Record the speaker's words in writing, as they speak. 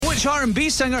Which R&B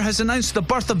singer has announced the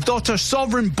birth of daughter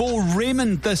Sovereign Bo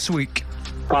Raymond this week?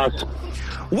 Pass.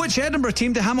 Which Edinburgh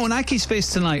team do Hamonaki's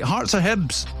face tonight? Hearts or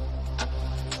Hibs?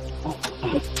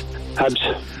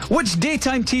 Hibs. Which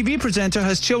daytime TV presenter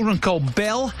has children called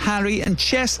Belle, Harry and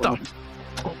Chester?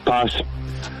 Pass.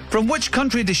 From which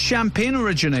country does champagne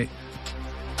originate?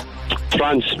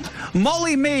 France.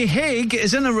 Molly May Haig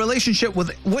is in a relationship with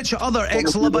which other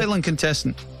ex-Love Island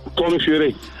contestant? Tommy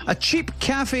Fury. A cheap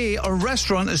cafe or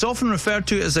restaurant is often referred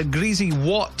to as a greasy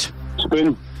what?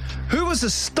 Spoon. Who was the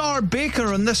star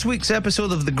baker on this week's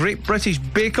episode of the Great British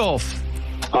Bake Off?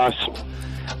 Pass.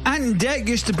 Ant and Dec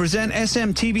used to present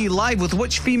SMTV Live with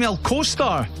which female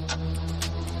co-star?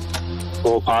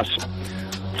 Oh, pass.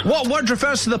 What word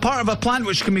refers to the part of a plant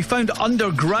which can be found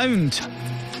underground?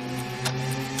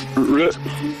 Root.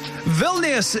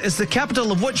 Vilnius is the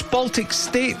capital of which Baltic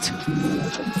state?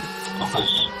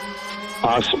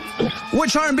 Pass.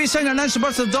 Which R&B singer announced the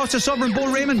birth of daughter Sovereign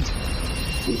Bo Raymond?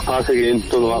 Pass again.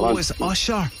 Don't know that one. Oh, it's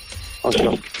Usher.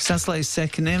 Usher. Sounds like his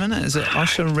second name, innit? Is it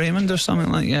Usher Raymond or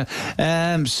something like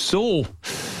that? So,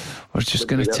 we're just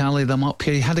going to tally them up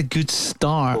here. He had a good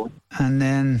start and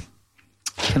then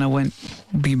kind of went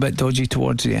a wee bit dodgy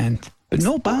towards the end. But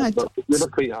not bad. Never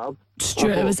quite hard.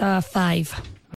 Stuart, it was a 5.